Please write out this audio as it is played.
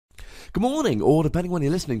Good morning, or depending when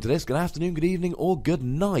you're listening to this, good afternoon, good evening, or good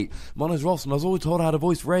night. My name's Ross, and I was always taught how to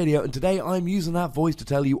voice radio, and today I'm using that voice to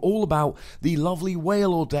tell you all about the lovely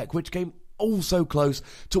Wailord deck, which came oh so close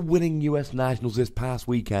to winning US Nationals this past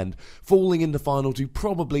weekend, falling in the final to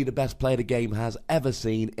probably the best player the game has ever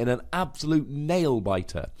seen in an absolute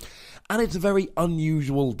nail-biter. And it's a very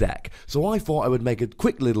unusual deck, so I thought I would make a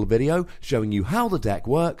quick little video showing you how the deck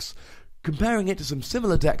works, comparing it to some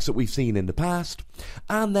similar decks that we've seen in the past,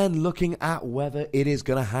 and then looking at whether it is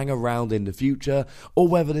going to hang around in the future, or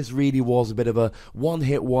whether this really was a bit of a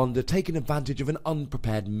one-hit wonder taking advantage of an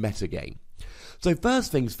unprepared metagame. So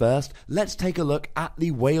first things first, let's take a look at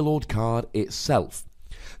the Wailord card itself.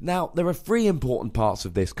 Now, there are three important parts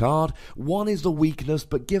of this card. One is the weakness,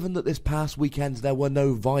 but given that this past weekend there were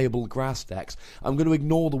no viable grass decks, I'm going to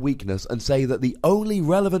ignore the weakness and say that the only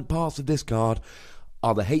relevant parts of this card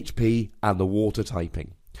are the HP and the water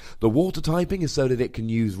typing. The water typing is so that it can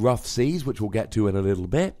use rough seas, which we'll get to in a little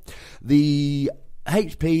bit. The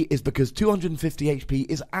HP is because 250 HP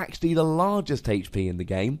is actually the largest HP in the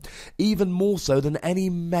game, even more so than any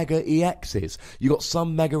Mega EXs. You got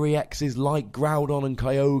some Mega EXs like Groudon and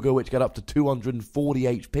Kyogre which get up to 240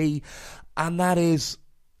 HP, and that is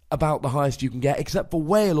about the highest you can get, except for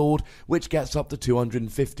Wailord, which gets up to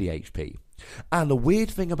 250 HP. And the weird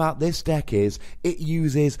thing about this deck is it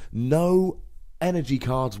uses no energy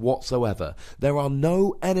cards whatsoever. There are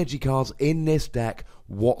no energy cards in this deck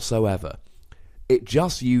whatsoever. It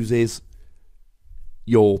just uses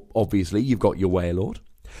obviously, you've got your Wailord.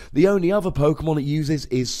 The only other Pokemon it uses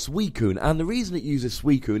is Suicune, and the reason it uses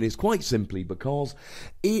Suicune is quite simply because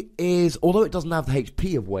it is, although it doesn't have the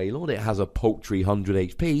HP of Wailord, it has a paltry 100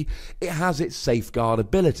 HP, it has its Safeguard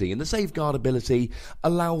ability, and the Safeguard ability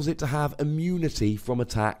allows it to have immunity from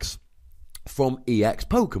attacks from EX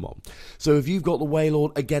Pokemon. So if you've got the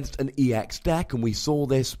Wailord against an EX deck, and we saw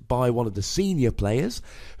this by one of the senior players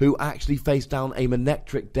who actually faced down a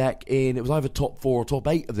Manectric deck in, it was either top 4 or top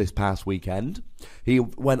 8 of this past weekend. He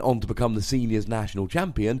went on to become the seniors national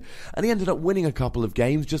champion, and he ended up winning a couple of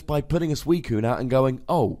games just by putting a Suicune out and going,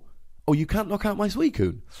 oh, you can't knock out my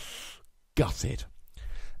Suicune. Gutted.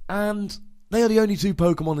 And they are the only two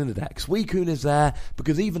Pokemon in the deck. Suicune is there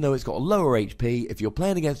because even though it's got a lower HP, if you're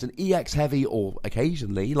playing against an EX heavy or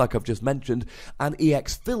occasionally, like I've just mentioned, an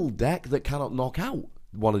EX filled deck that cannot knock out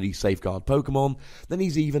one of these Safeguard Pokemon, then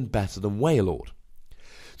he's even better than Wailord.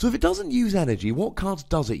 So if it doesn't use energy, what cards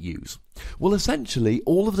does it use? Well, essentially,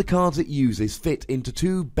 all of the cards it uses fit into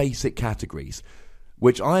two basic categories,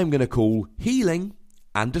 which I am going to call Healing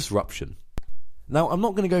and Disruption. Now, I'm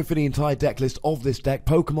not going to go for the entire deck list of this deck.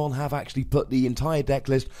 Pokemon have actually put the entire deck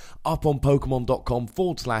list up on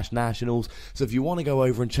Pokemon.com/nationals, so if you want to go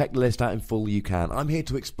over and check the list out in full, you can. I'm here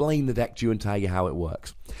to explain the deck to you and tell you how it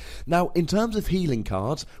works. Now, in terms of healing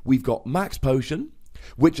cards, we've got Max Potion,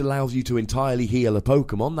 which allows you to entirely heal a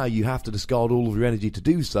Pokemon. Now, you have to discard all of your energy to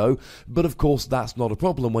do so, but of course that's not a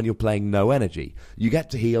problem when you're playing no energy. You get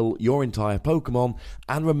to heal your entire Pokemon,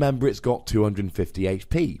 and remember it's got 250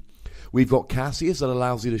 HP. We've got Cassius that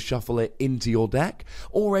allows you to shuffle it into your deck,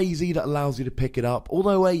 or AZ that allows you to pick it up,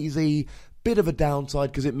 although AZ, bit of a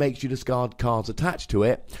downside because it makes you discard cards attached to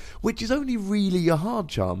it, which is only really your hard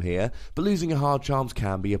charm here, but losing your hard charms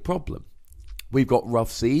can be a problem. We've got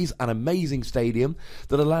Rough Seas, an amazing stadium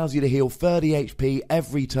that allows you to heal 30 HP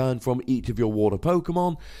every turn from each of your water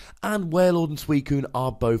Pokemon, and Wailord and Suicune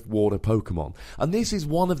are both water Pokemon. And this is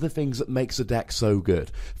one of the things that makes the deck so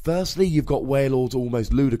good. Firstly, you've got Wailord's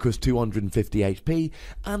almost ludicrous 250 HP,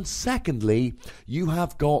 and secondly, you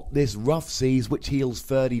have got this Rough Seas which heals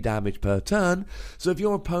 30 damage per turn, so if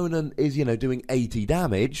your opponent is, doing 80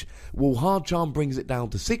 damage, well, Hard Charm brings it down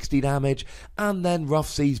to 60 damage, and then Rough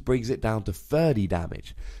Seas brings it down to 30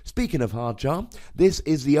 damage. Speaking of Hard Charm, this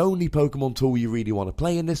is the only Pokemon tool you really want to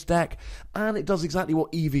play in this deck, and it does exactly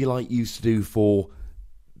what Eviolite used to do for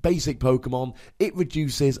basic Pokemon. It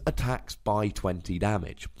reduces attacks by 20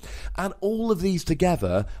 damage. And all of these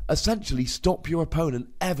together essentially stop your opponent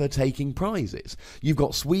ever taking prizes. You've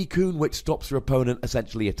got Suicune, which stops your opponent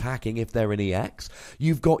essentially attacking if they're an EX.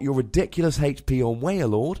 You've got your ridiculous HP on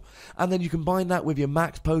Wailord, and then you combine that with your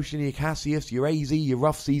Max Potion, your Cassius, your AZ, your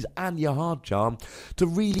Rough Seas, and your Hard Charm to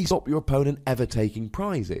really stop your opponent ever taking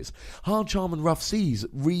prizes. Hard Charm and Rough Seas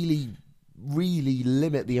really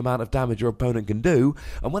limit the amount of damage your opponent can do,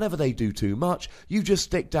 and whenever they do too much, you just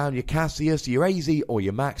stick down your Cassius, your AZ, or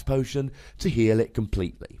your Max Potion to heal it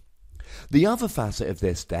completely. The other facet of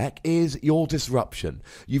this deck is your disruption.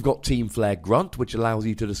 You've got Team Flare Grunt, which allows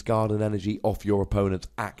you to discard an energy off your opponent's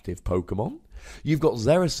active Pokemon. You've got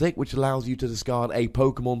Xerosic, which allows you to discard a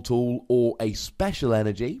Pokemon tool or a special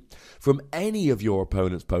energy from any of your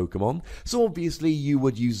opponent's Pokemon. So obviously you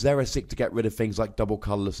would use Xerosic to get rid of things like double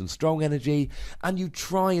colourless and strong energy, and you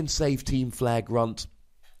try and save Team Flare Grunt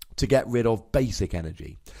to get rid of basic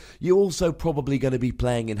energy. You're also probably going to be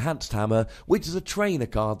playing Enhanced Hammer, which is a trainer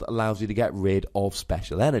card that allows you to get rid of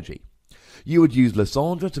special energy. You would use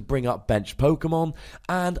Lysandra to bring up bench Pokemon,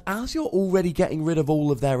 and as you're already getting rid of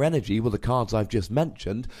all of their energy with the cards I've just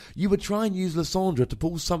mentioned, you would try and use Lysandra to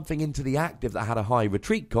pull something into the active that had a high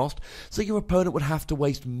retreat cost, so your opponent would have to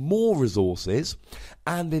waste more resources,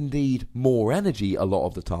 and indeed more energy a lot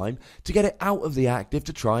of the time, to get it out of the active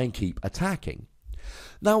to try and keep attacking.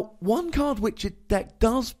 Now, one card which your deck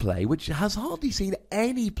does play, which has hardly seen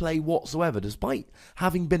any play whatsoever, despite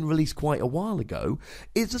having been released quite a while ago,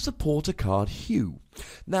 is the supporter card Hue.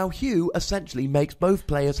 Now, Hue essentially makes both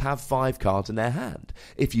players have 5 cards in their hand.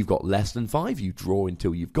 If you've got less than 5, you draw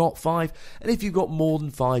until you've got 5, and if you've got more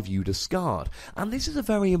than 5, you discard. And this is a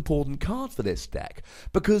very important card for this deck,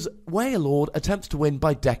 because Wailord attempts to win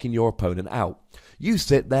by decking your opponent out. You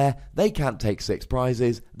sit there, they can't take 6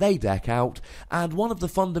 prizes, they deck out, and one of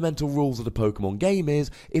the fundamental rules of the Pokemon game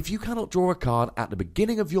is, if you cannot draw a card at the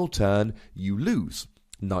beginning of your turn, you lose.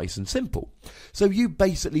 Nice and simple. So you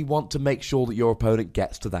basically want to make sure that your opponent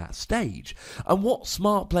gets to that stage. And what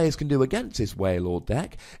smart players can do against this Wailord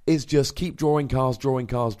deck is just keep drawing cards,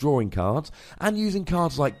 and using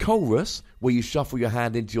cards like Colrus, where you shuffle your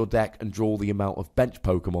hand into your deck and draw the amount of bench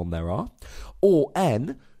Pokemon there are, or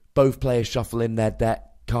N, both players shuffle in their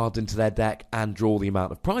cards into their deck and draw the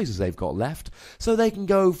amount of prizes they've got left, so they can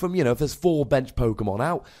go from, if there's 4 bench Pokemon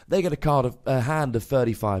out, they get a hand of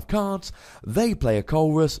 35 cards, they play a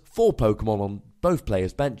Colrus, 4 Pokemon on both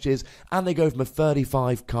players' benches, and they go from a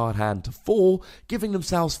 35 card hand to 4, giving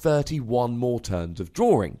themselves 31 more turns of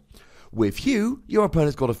drawing. With Hue, your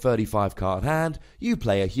opponent's got a 35 card hand, you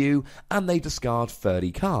play a Hue, and they discard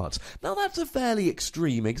 30 cards. Now that's a fairly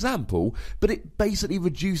extreme example, but it basically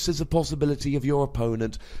reduces the possibility of your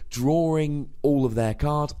opponent drawing all of their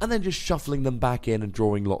cards and then just shuffling them back in and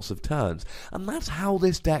drawing lots of turns. And that's how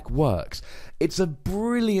this deck works. It's a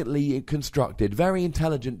brilliantly constructed, very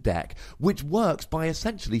intelligent deck, which works by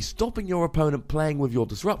essentially stopping your opponent playing with your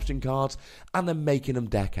disruption cards and then making them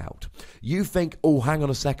deck out. You think, oh, hang on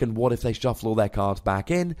a second, what if they shuffle all their cards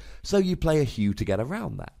back in? So you play a Hue to get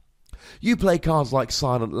around that. You play cards like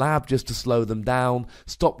Silent Lab just to slow them down,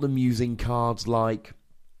 stop them using cards like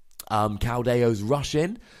Caldeo's Rush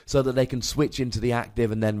In, so that they can switch into the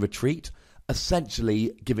active and then retreat,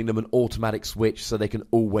 essentially giving them an automatic switch so they can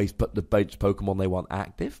always put the bench Pokemon they want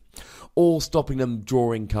active, or stopping them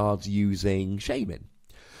drawing cards using Shaman.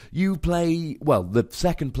 You play, the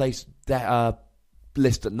second place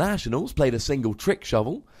list at Nationals played a single Trick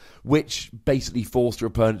Shovel, which basically forced your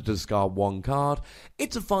opponent to discard 1 card.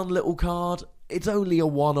 It's a fun little card. It's only a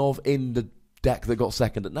one-of in the deck that got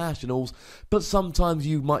second at Nationals, but sometimes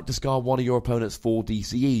you might discard one of your opponent's 4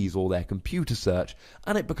 DCEs or their computer search,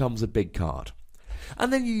 and it becomes a big card.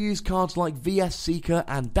 And then you use cards like VS Seeker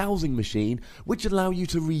and Dowsing Machine, which allow you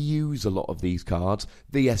to reuse a lot of these cards.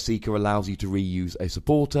 VS Seeker allows you to reuse a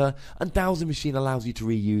supporter, and Dowsing Machine allows you to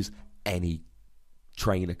reuse any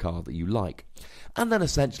trainer card that you like. And then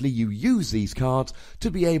essentially you use these cards to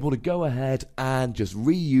be able to go ahead and just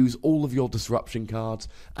reuse all of your disruption cards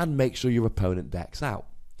and make sure your opponent decks out.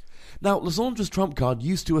 Now, Lysandra's trump card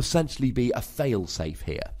used to essentially be a fail-safe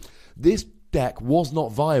here. This deck was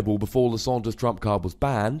not viable before Lysandra's trump card was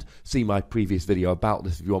banned. See my previous video about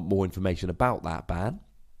this if you want more information about that ban.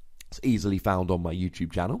 It's easily found on my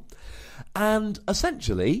YouTube channel. And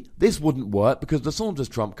essentially, this wouldn't work because Lysandra's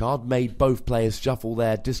trump card made both players shuffle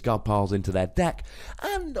their discard piles into their deck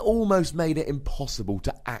and almost made it impossible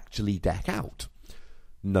to actually deck out.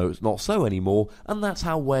 No, it's not so anymore, and that's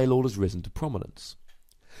how Wailord has risen to prominence.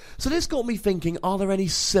 So this got me thinking, are there any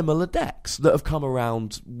similar decks that have come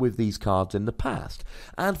around with these cards in the past?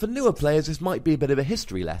 And for newer players, this might be a bit of a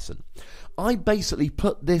history lesson. I basically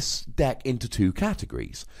put this deck into 2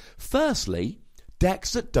 categories. Firstly,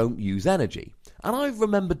 decks that don't use energy. And I've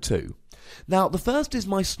remembered 2. Now, the first is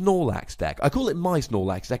my Snorlax deck. I call it my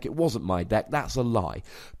Snorlax deck. It wasn't my deck. That's a lie.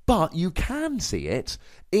 But you can see it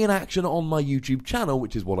in action on my YouTube channel,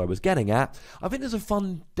 which is what I was getting at. I think there's a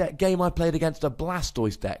fun game I played against a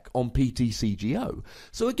Blastoise deck on PTCGO.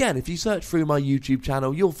 So again, if you search through my YouTube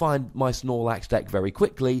channel, you'll find my Snorlax deck very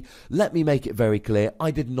quickly. Let me make it very clear,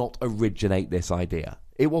 I did not originate this idea.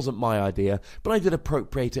 It wasn't my idea, but I did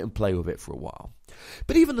appropriate it and play with it for a while.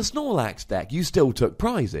 But even the Snorlax deck, you still took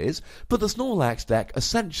prizes, but the Snorlax deck,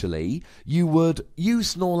 essentially, you would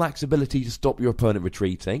use Snorlax's ability to stop your opponent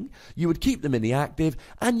retreating, you would keep them in the active,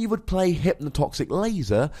 and you would play Hypnotoxic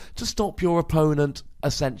Laser to stop your opponent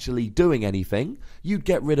essentially doing anything. You'd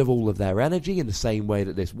get rid of all of their energy in the same way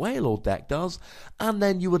that this Wailord deck does, and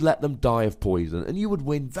then you would let them die of poison, and you would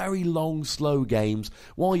win very long, slow games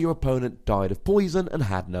while your opponent died of poison and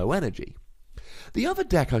had no energy. The other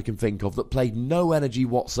deck I can think of that played no energy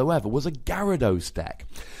whatsoever was a Gyarados deck.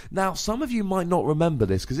 Now, some of you might not remember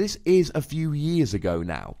this because this is a few years ago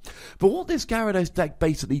now. But what this Gyarados deck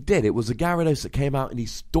basically did, it was a Gyarados that came out in the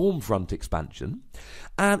Stormfront expansion.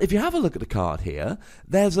 And if you have a look at the card here,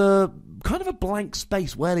 there's a kind of a blank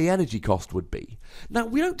space where the energy cost would be. Now,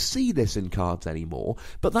 we don't see this in cards anymore,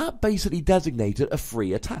 but that basically designated a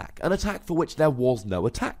free attack, an attack for which there was no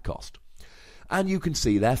attack cost. And you can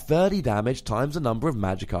see there 30 damage times the number of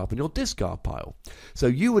Magikarp in your discard pile. So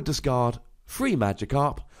you would discard 3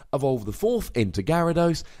 Magikarp, evolve the 4th into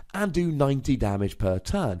Gyarados, and do 90 damage per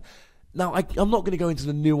turn. Now, I'm not going to go into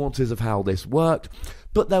the nuances of how this worked,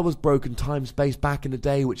 but there was broken time space back in the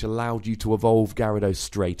day which allowed you to evolve Gyarados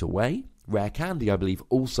straight away. Rare Candy, I believe,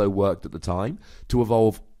 also worked at the time to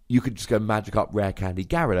evolve. You could just go Magikarp, Rare Candy,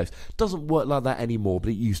 Gyarados. Doesn't work like that anymore,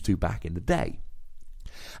 but it used to back in the day.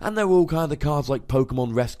 And there were all kinds of cards like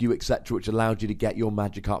Pokemon Rescue, etc., which allowed you to get your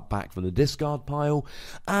Magikarp back from the discard pile.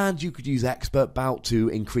 And you could use Expert Bout to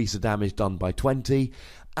increase the damage done by 20.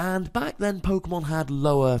 And back then, Pokemon had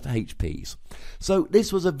lower HPs. So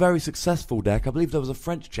this was a very successful deck. I believe there was a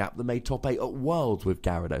French chap that made top 8 at Worlds with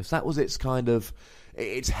Gyarados. That was its kind of,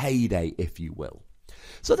 its heyday, if you will.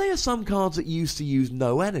 So there are some cards that used to use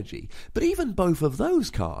no energy. But even both of those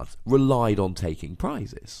cards relied on taking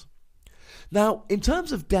prizes. Now, in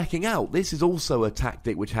terms of decking out, this is also a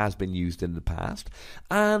tactic which has been used in the past,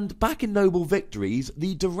 and back in Noble Victories,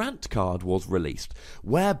 the Durant card was released,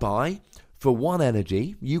 whereby, for 1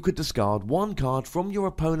 energy, you could discard 1 card from your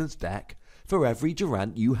opponent's deck for every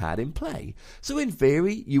Durant you had in play. So in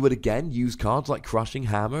theory, you would again use cards like Crushing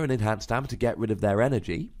Hammer and Enhanced Hammer to get rid of their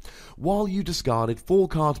energy, while you discarded 4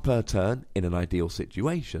 cards per turn, in an ideal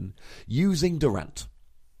situation, using Durant.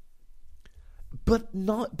 But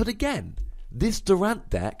again, this Durant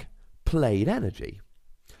deck played energy.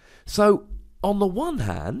 So, on the one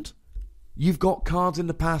hand, you've got cards in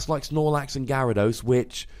the past like Snorlax and Gyarados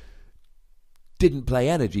which didn't play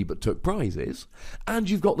energy but took prizes, and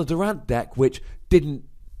you've got the Durant deck which didn't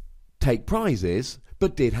take prizes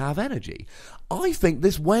but did have energy. I think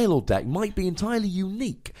this Wailord deck might be entirely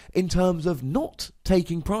unique in terms of not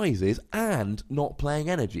taking prizes and not playing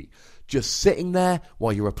energy, just sitting there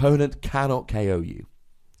while your opponent cannot KO you.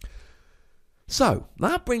 So,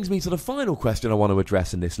 that brings me to the final question I want to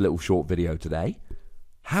address in this little short video today.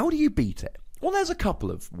 How do you beat it? Well, there's a couple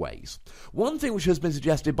of ways. One thing which has been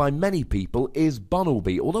suggested by many people is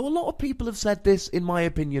Bunnelby, although a lot of people have said this, in my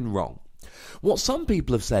opinion, wrong. What some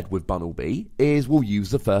people have said with Bunnelby is we'll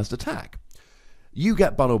use the first attack. You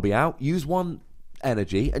get Bunnelby out, use 1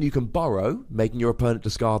 energy, and you can borrow, making your opponent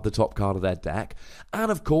discard the top card of their deck.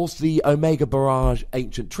 And of course, the Omega Barrage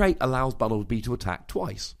Ancient trait allows Bunnelby to attack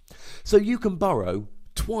twice. So you can borrow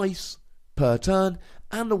twice per turn,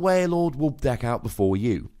 and the Wailord will deck out before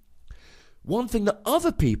you. One thing that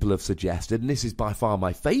other people have suggested, and this is by far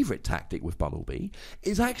my favourite tactic with Bunnelby,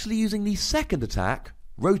 is actually using the second attack,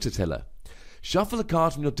 Rototiller. Shuffle a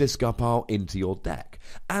card from your discard pile into your deck.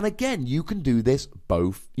 And again, you can do this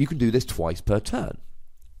twice per turn.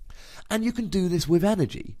 And you can do this with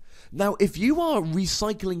energy. Now, if you are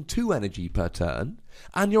recycling 2 energy per turn,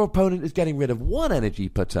 and your opponent is getting rid of 1 energy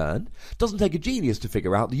per turn, it doesn't take a genius to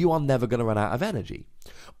figure out that you are never going to run out of energy.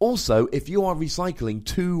 Also, if you are recycling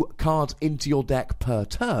 2 cards into your deck per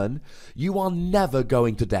turn, you are never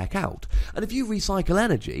going to deck out. And if you recycle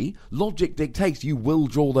energy, logic dictates you will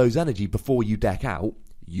draw those energy before you deck out.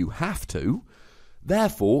 You have to.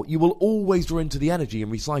 Therefore, you will always draw into the energy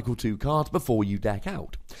and recycle 2 cards before you deck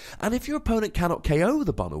out. And if your opponent cannot KO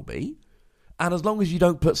the Bunnelby, and as long as you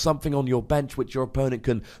don't put something on your bench which your opponent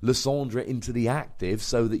can Lysandre into the active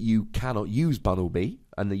so that you cannot use Bunnelby,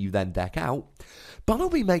 and that you then deck out,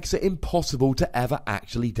 Bunnelby makes it impossible to ever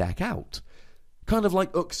actually deck out. Kind of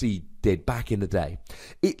like Uxie did back in the day.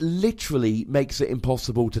 It literally makes it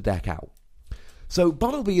impossible to deck out. So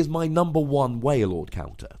Bunnelby is my number 1 Wailord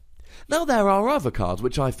counter. Now, there are other cards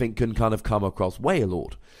which I think can kind of come across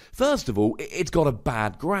Wailord. First of all, it's got a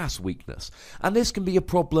bad grass weakness, and this can be a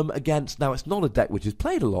problem against, now it's not a deck which is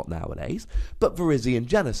played a lot nowadays, but Virizion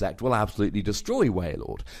Genesect will absolutely destroy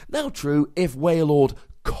Wailord. Now true, if Wailord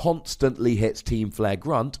constantly hits Team Flare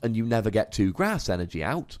Grunt and you never get 2 grass energy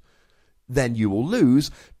out, then you will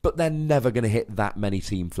lose, but they're never going to hit that many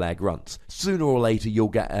Team Flare grunts. Sooner or later, you'll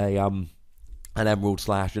get an Emerald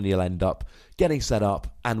Slash and you'll end up getting set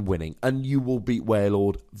up and winning, and you will beat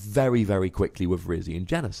Wailord very, very quickly with Rizzy and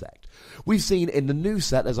Genesect. We've seen in the new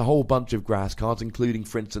set there's a whole bunch of grass cards, including,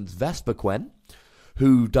 for instance, Vespiquen,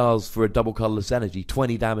 who does, for a double colourless energy,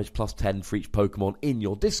 20 damage plus 10 for each Pokemon in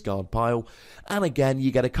your discard pile, and again,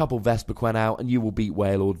 you get a couple Vespiquen out and you will beat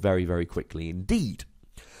Wailord very, very quickly indeed.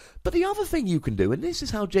 But the other thing you can do, and this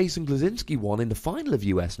is how Jason Glasinski won in the final of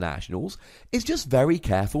US Nationals, is just very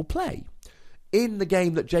careful play. In the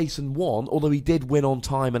game that Jason won, although he did win on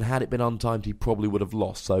time, and had it been untimed he probably would have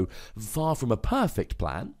lost, so far from a perfect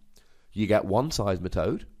plan, you get one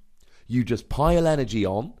Seismitoad, you just pile energy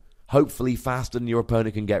on, hopefully faster than your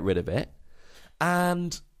opponent can get rid of it,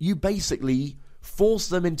 and you basically force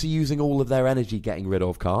them into using all of their energy getting rid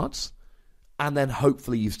of cards, and then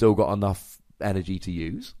hopefully you've still got enough energy to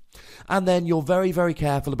use. And then you're very, very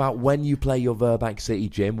careful about when you play your Verbank City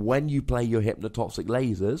Gym, when you play your Hypnotoxic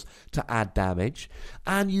Lasers to add damage,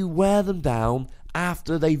 and you wear them down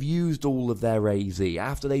after they've used all of their AZ,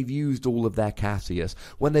 after they've used all of their Cassius,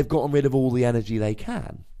 when they've gotten rid of all the energy they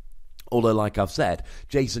can. Although, like I've said,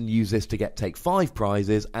 Jason used this to take 5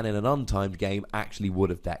 prizes, and in an untimed game actually would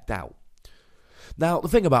have decked out. Now, the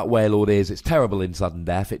thing about Wailord is it's terrible in sudden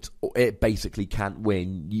death. It basically can't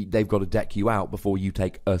win. They've got to deck you out before you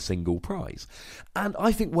take a single prize. And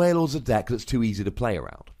I think Wailord's a deck that's too easy to play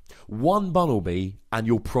around. One Bunnelby, and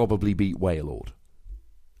you'll probably beat Wailord.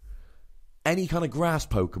 Any kind of grass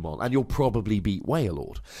Pokemon, and you'll probably beat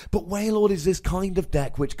Wailord. But Wailord is this kind of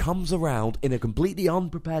deck which comes around in a completely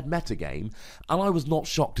unprepared metagame, and I was not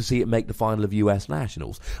shocked to see it make the final of US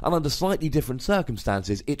Nationals. And under slightly different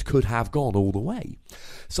circumstances, it could have gone all the way.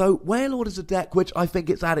 So Wailord is a deck which I think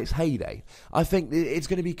it's at its heyday. I think it's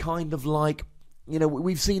going to be kind of like,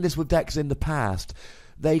 we've seen this with decks in the past.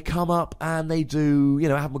 They come up and they do,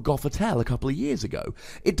 have Gothitelle a couple of years ago.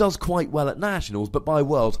 It does quite well at Nationals, but by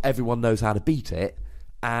Worlds, everyone knows how to beat it,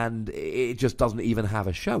 and it just doesn't even have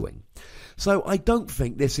a showing. So I don't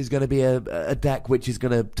think this is going to be a deck which is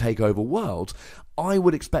going to take over Worlds. I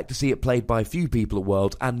would expect to see it played by a few people at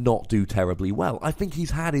Worlds and not do terribly well. I think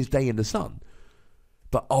he's had his day in the sun.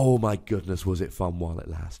 But oh my goodness, was it fun while it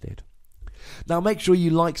lasted. Now make sure you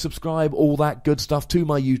like, subscribe, all that good stuff to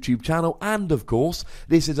my YouTube channel, and of course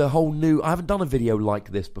this is a whole new, I haven't done a video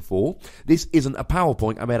like this before. This isn't a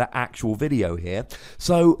PowerPoint, I made an actual video here.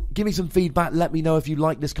 So give me some feedback, let me know if you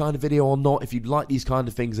like this kind of video or not, if you'd like these kind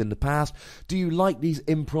of things in the past. Do you like these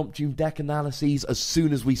impromptu deck analyses as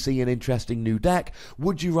soon as we see an interesting new deck?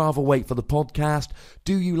 Would you rather wait for the podcast?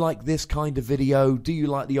 Do you like this kind of video? Do you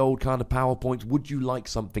like the old kind of PowerPoints? Would you like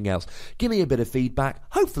something else? Give me a bit of feedback.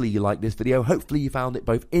 Hopefully you like this video. Hopefully you found it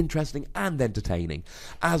both interesting and entertaining.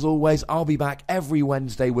 As always, I'll be back every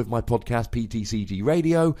Wednesday with my podcast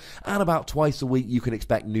PTCGRadio, and about twice a week you can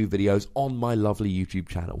expect new videos on my lovely YouTube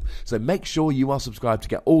channel. So make sure you are subscribed to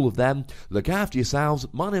get all of them. Look after yourselves.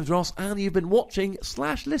 My name's Ross, and you've been watching /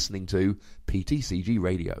 listening to PTCG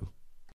Radio.